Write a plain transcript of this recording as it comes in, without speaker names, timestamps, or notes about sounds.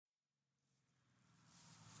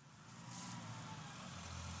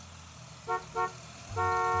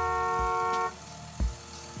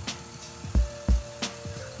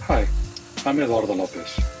Hi, I'm Eduardo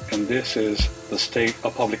Lopez, and this is the State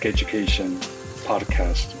of Public Education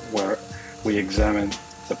podcast, where we examine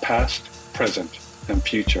the past, present, and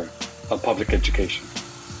future of public education.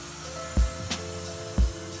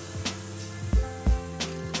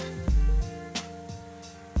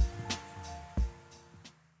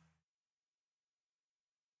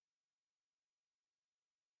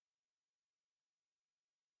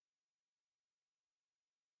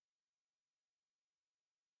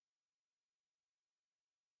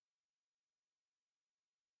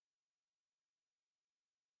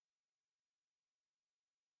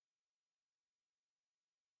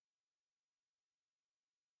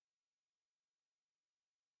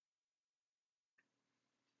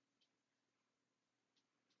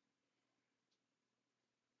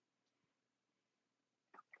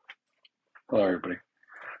 Hello, everybody.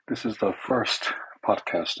 This is the first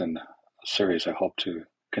podcast in a series I hope to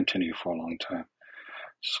continue for a long time.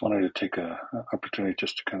 Just wanted to take an opportunity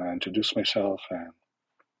just to kind of introduce myself and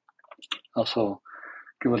also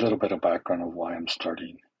give a little bit of background of why I'm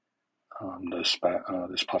starting this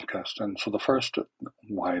podcast. And so the first,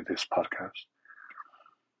 why this podcast?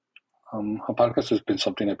 A podcast has been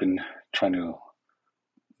something I've been trying to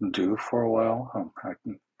do for a while. I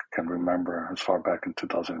can remember as far back in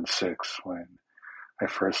 2006 when I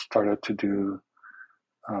first started to do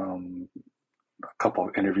a couple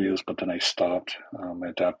of interviews, but then I stopped.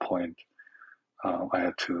 At that point,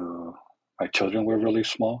 my children were really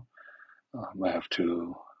small. I have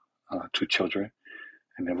two children,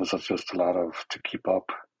 and it was just a lot to keep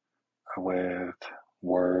up with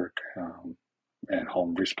work and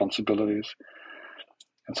home responsibilities.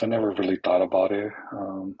 And so I never really thought about it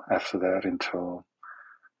after that until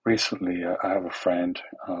recently. I have a friend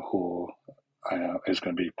who is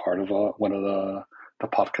going to be part of one of the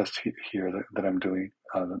podcasts here that I'm doing,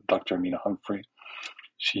 Dr. Amina Humphrey.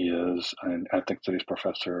 She is an ethnic studies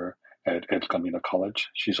professor at El Camino College.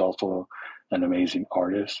 She's also an amazing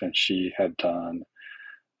artist, and she had done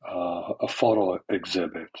a photo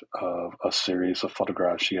exhibit of a series of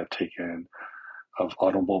photographs she had taken of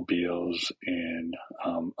automobiles in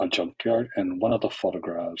a junkyard. And one of the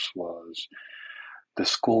photographs was the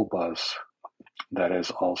school bus that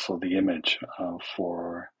is also the image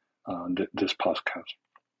for this podcast.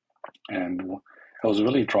 And I was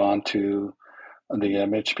really drawn to the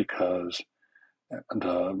image because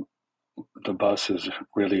the bus is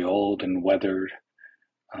really old and weathered.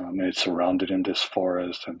 It's surrounded in this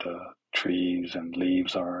forest, and the trees and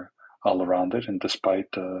leaves are all around it. And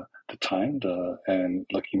despite the time and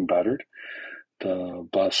looking battered, the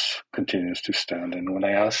bus continues to stand. And when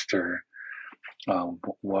I asked her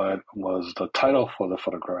what was the title for the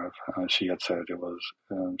photograph, she had said it was,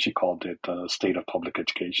 she called it the State of Public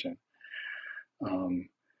Education.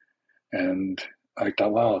 And I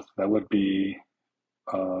thought, wow, that would be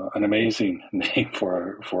an amazing name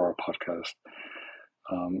for our podcast.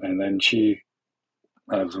 And then she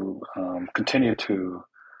has continued to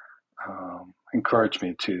encourage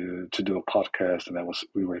me to do a podcast, and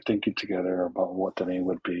we were thinking together about what the name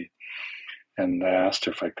would be. And I asked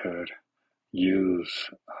her if I could use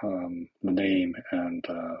the name and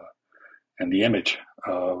the image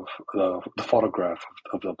of the photograph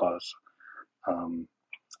of the bus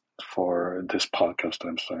for this podcast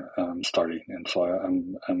that I'm starting. And so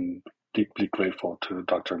I'm deeply grateful to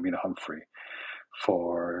Dr. Amina Humphrey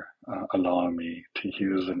for allowing me to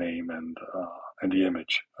use the name and the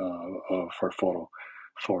image for photo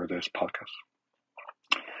for this podcast.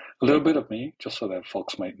 A little bit of me, just so that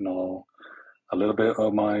folks might know a little bit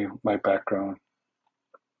of my background.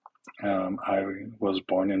 I was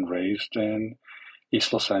born and raised in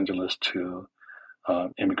East Los Angeles to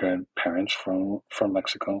immigrant parents from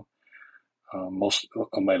Mexico. Most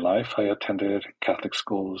of my life, I attended Catholic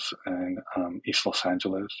schools in East Los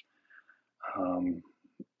Angeles.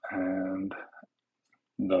 And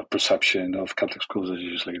the perception of Catholic schools is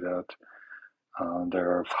usually that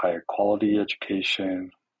they're of higher quality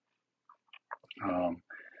education.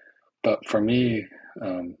 But for me,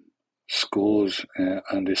 schools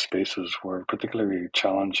and these spaces were particularly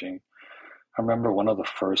challenging. I remember one of the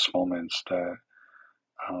first moments that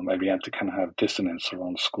I began to kind of have dissonance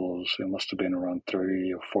around schools. It must have been around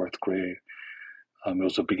 3rd or 4th grade. It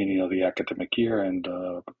was the beginning of the academic year, and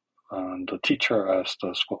the teacher asked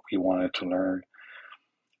us what we wanted to learn.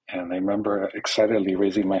 And I remember excitedly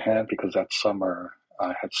raising my hand because that summer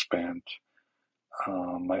I had spent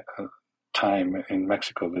my time in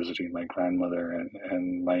Mexico visiting my grandmother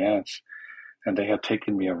and my aunts, and they had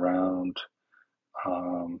taken me around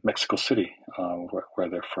Mexico City, where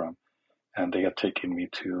they're from. and they had taken me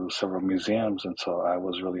to several museums, and so I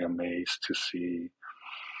was really amazed to see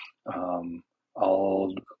um,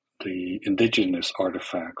 all the indigenous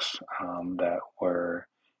artifacts that were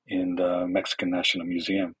in the Mexican National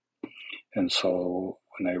Museum. And so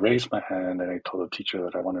when I raised my hand and I told the teacher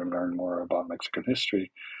that I wanted to learn more about Mexican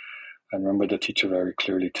history, I remember the teacher very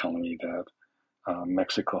clearly telling me that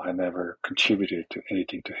Mexico had never contributed to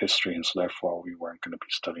anything to history, and so therefore we weren't going to be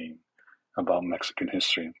studying about Mexican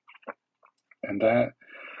history. And that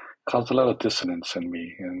caused a lot of dissonance in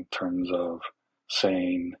me in terms of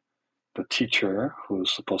saying the teacher,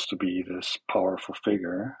 who's supposed to be this powerful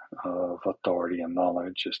figure of authority and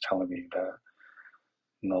knowledge, is telling me that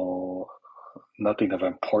no, nothing of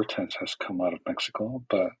importance has come out of Mexico,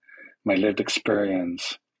 but my lived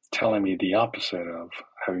experience telling me the opposite of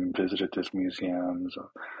having visited these museums, of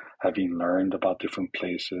having learned about different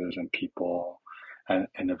places and people and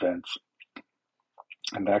events.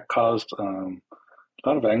 And that caused a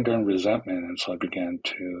lot of anger and resentment. And so I began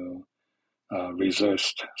to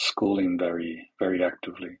resist schooling very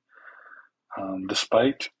actively.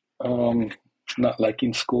 Despite not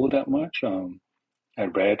liking school that much, I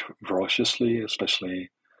read voraciously,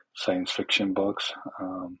 especially science fiction books.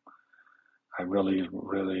 I really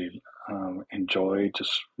enjoyed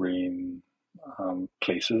just reading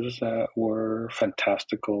places that were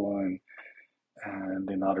fantastical and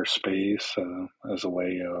in outer space as a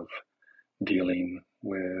way of dealing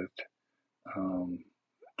with um,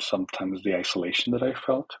 sometimes the isolation that I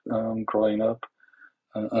felt growing up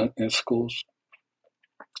in schools.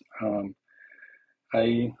 Um,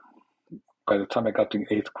 I By the time I got to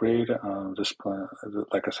eighth grade,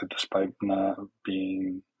 like I said, despite not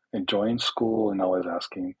being enjoying school, and always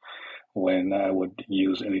asking when I would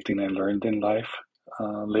use anything I learned in life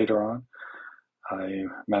later on, I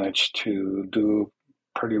managed to do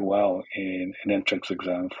pretty well in an entrance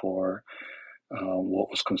exam for what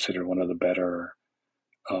was considered one of the better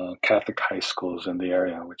Catholic high schools in the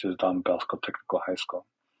area, which is Don Bosco Technical High School.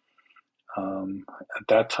 At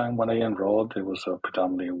that time, when I enrolled, it was a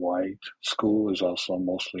predominantly white school. It was also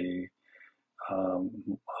mostly,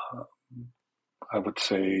 um, uh, I would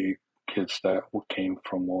say, kids that came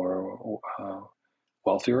from more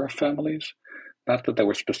wealthier families. Not that they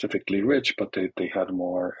were specifically rich, but they had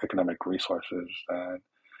more economic resources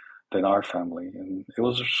than our family. And it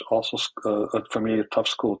was also, for me, a tough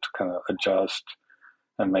school to kind of adjust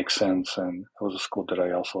and make sense. And it was a school that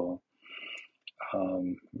I also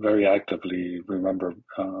very actively remember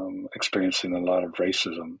experiencing a lot of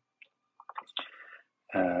racism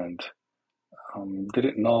and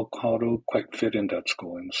didn't know how to quite fit in that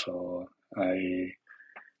school. And so I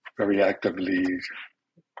very actively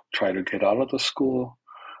tried to get out of the school.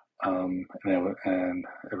 And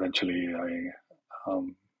eventually I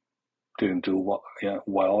didn't do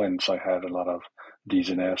well, and so I had a lot of D's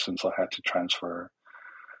and F's, and so I had to transfer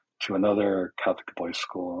to another Catholic boys'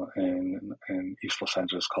 school in East Los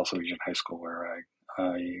Angeles called Salesian High School, where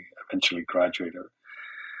I eventually graduated.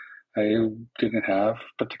 I didn't have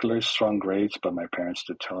particularly strong grades, but my parents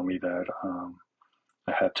did tell me that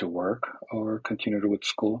I had to work or continue with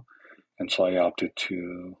school, and so I opted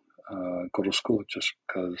to go to school just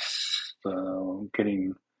because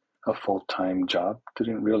getting a full-time job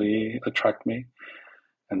didn't really attract me.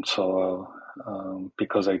 And so,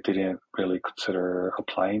 because I didn't really consider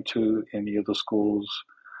applying to any of the schools,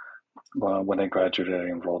 when I graduated, I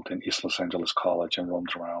enrolled in East Los Angeles College and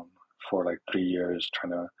roamed around for like 3 years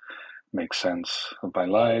trying to make sense of my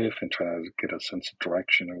life and trying to get a sense of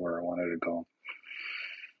direction of where I wanted to go.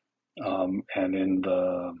 And in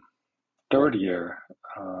the third year,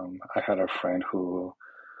 I had a friend who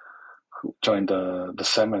joined the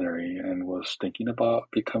seminary and was thinking about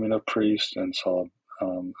becoming a priest, and so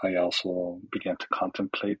I also began to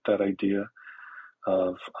contemplate that idea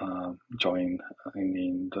of joining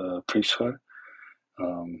the priesthood.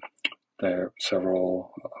 Um, there,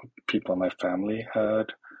 several people in my family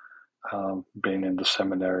had been in the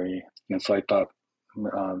seminary, and so I thought,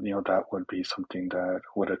 that would be something that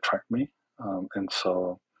would attract me. And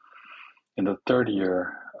so, in the third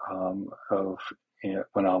year of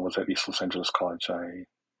when I was at East Los Angeles College, I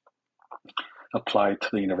applied to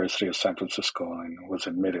the University of San Francisco and was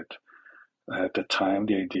admitted. At the time,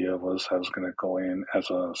 the idea was I was going to go in as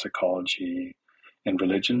a psychology and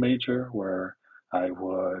religion major, where I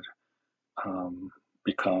would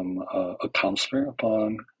become a counselor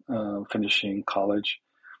upon finishing college,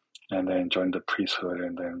 and then join the priesthood,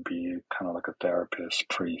 and then be kind of like a therapist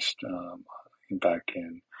priest back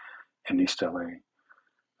in East LA.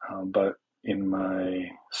 But in my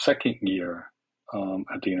second year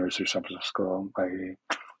at the University of San Francisco, I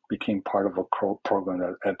became part of a program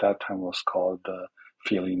that at that time was called the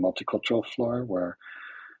Feeling Multicultural Floor, where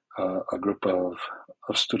a group of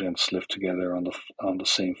students lived together on the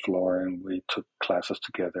same floor, and we took classes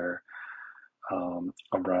together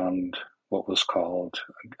around what was called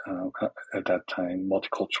at that time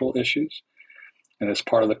multicultural issues. And as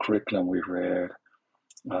part of the curriculum, we read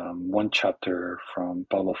one chapter from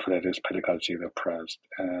Paulo Freire's Pedagogy of the Oppressed,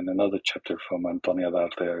 and another chapter from Antonia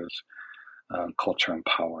Darder's Culture and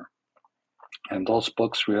Power. And those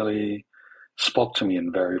books really spoke to me in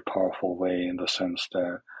a very powerful way, in the sense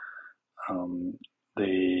that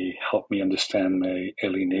they helped me understand the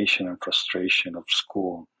alienation and frustration of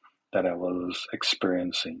school that I was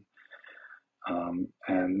experiencing.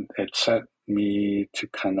 And it set me to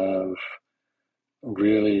kind of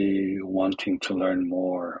really wanting to learn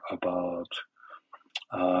more about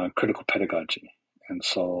critical pedagogy. And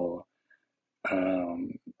so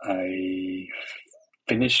I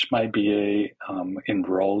finished my BA,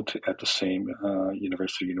 enrolled at the same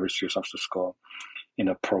University of San Francisco, in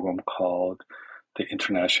a program called the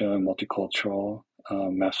International and Multicultural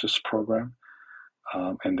Master's Program.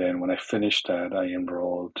 And then when I finished that, I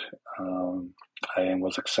enrolled, I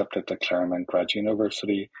was accepted at Claremont Graduate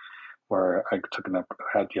University, where I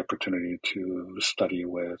had the opportunity to study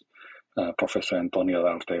with Professor Antonio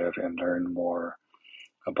Darder and learn more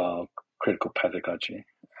about critical pedagogy.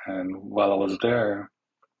 And while I was there,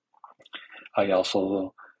 I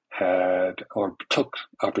also had or took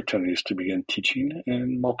opportunities to begin teaching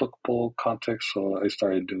in multiple contexts. So I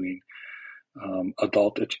started doing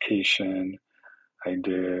adult education. I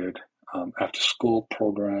did after-school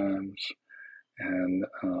programs, and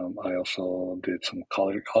I also did some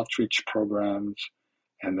college outreach programs.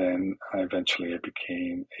 And then eventually I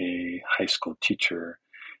became a high school teacher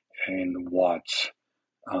in Watts,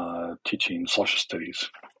 teaching social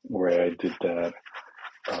studies, where I did that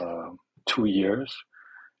 2 years.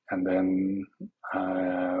 And then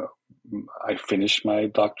I finished my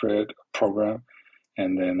doctorate program,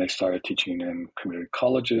 and then I started teaching in community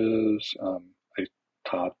colleges. I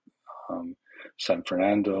taught San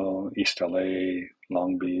Fernando, East LA,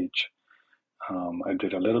 Long Beach. I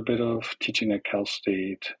did a little bit of teaching at Cal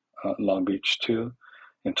State, Long Beach too,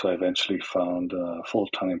 until I eventually found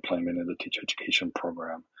full-time employment in the teacher education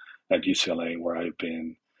program at UCLA, where I've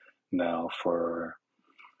been now for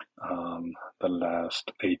the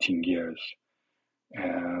last 18 years.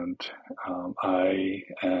 And I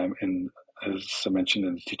am as I mentioned,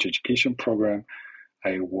 in the teacher education program.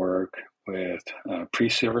 I work with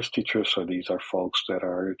pre-service teachers. So these are folks that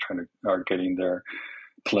are getting their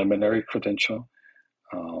preliminary credential.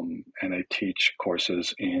 And I teach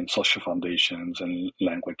courses in social foundations and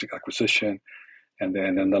language acquisition. And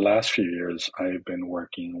then in the last few years, I've been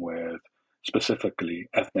working with specifically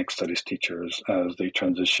ethnic studies teachers as they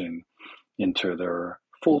transition into their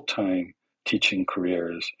full-time teaching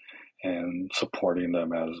careers, and supporting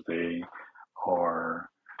them as they are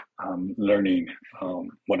learning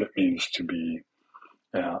what it means to be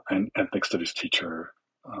an ethnic studies teacher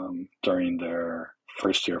during their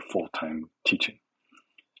first year full-time teaching.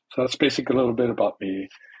 So that's basically a little bit about me.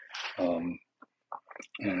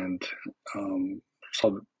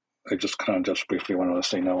 So I just briefly wanted to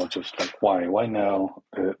say now, just like why now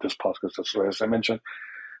this podcast. So as I mentioned,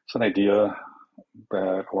 it's an idea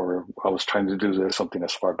that, or I was trying to do this something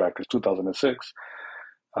as far back as 2006.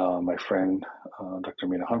 My friend, Dr.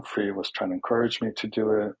 Mina Humphrey, was trying to encourage me to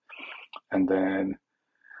do it. And then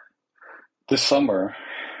this summer,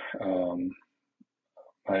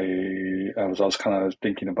 I was kind of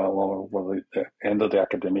thinking about, well, the end of the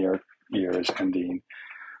academic year is ending.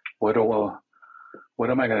 What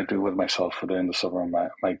am I going to do with myself for the end of summer?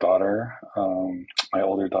 My daughter, my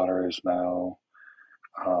older daughter, is now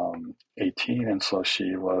 18, and so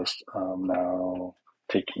she was now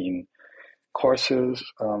taking courses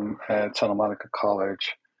at Santa Monica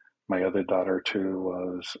College. My other daughter too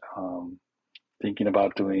was thinking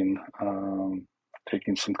about doing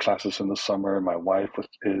taking some classes in the summer. My wife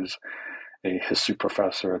is a history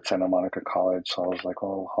professor at Santa Monica College, so I was like,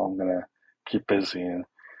 oh, I'm gonna keep busy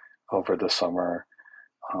over the summer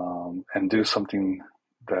and do something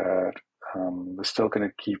that is still going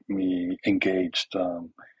to keep me engaged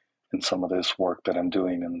in some of this work that I'm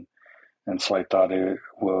doing. And so I thought it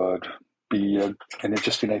would be an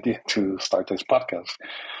interesting idea to start this podcast.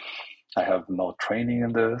 I have no training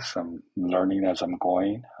in this. I'm learning as I'm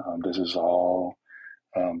going. This is all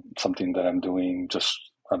something that I'm doing just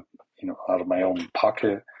out of my own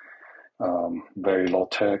pocket. Very low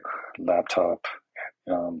tech laptop,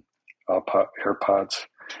 AirPods,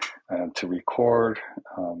 and to record,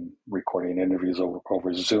 recording interviews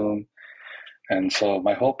over Zoom. And so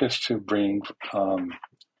my hope is to bring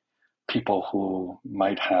people who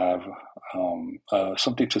might have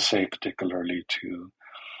something to say, particularly to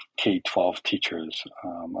K-12 teachers.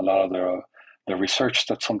 A lot of the research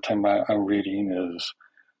that sometimes I'm reading is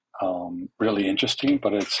really interesting,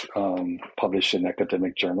 but it's published in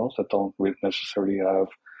academic journals that don't necessarily have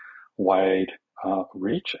wide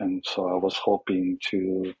reach. And so I was hoping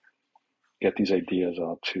to get these ideas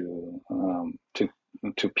out to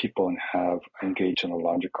people and have engage in a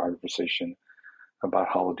larger conversation about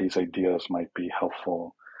how these ideas might be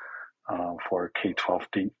helpful for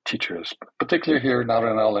K-12 teachers, particularly here, not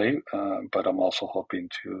in LA, but I'm also hoping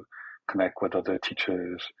to connect with other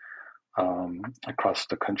teachers across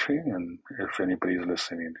the country, and if anybody's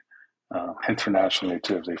listening internationally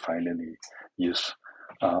too, if they find any use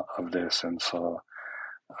of this. And so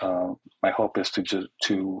my hope is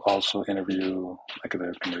to also interview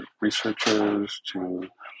academic researchers, to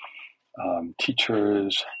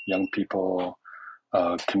teachers, young people,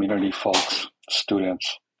 community folks,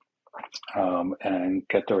 students, and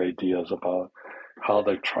get their ideas about how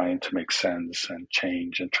they're trying to make sense and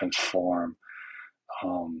change and transform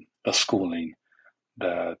the schooling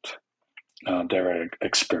that they're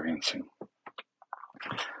experiencing.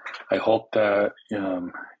 I hope that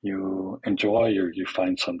you enjoy or you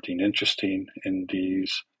find something interesting in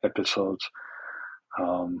these episodes.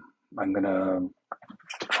 I'm going to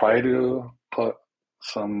try to put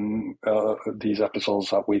some these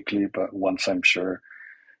episodes out weekly, but once I'm sure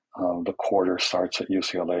the quarter starts at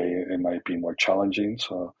UCLA, it might be more challenging.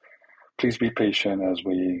 So please be patient as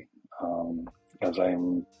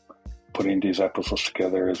I'm putting these episodes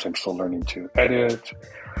together, as I'm still learning to edit,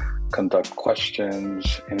 conduct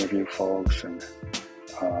questions, interview folks, and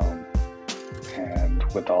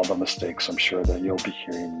with all the mistakes I'm sure that you'll be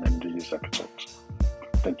hearing in these episodes.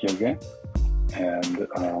 Thank you again, and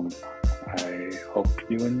I hope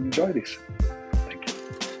you enjoy these.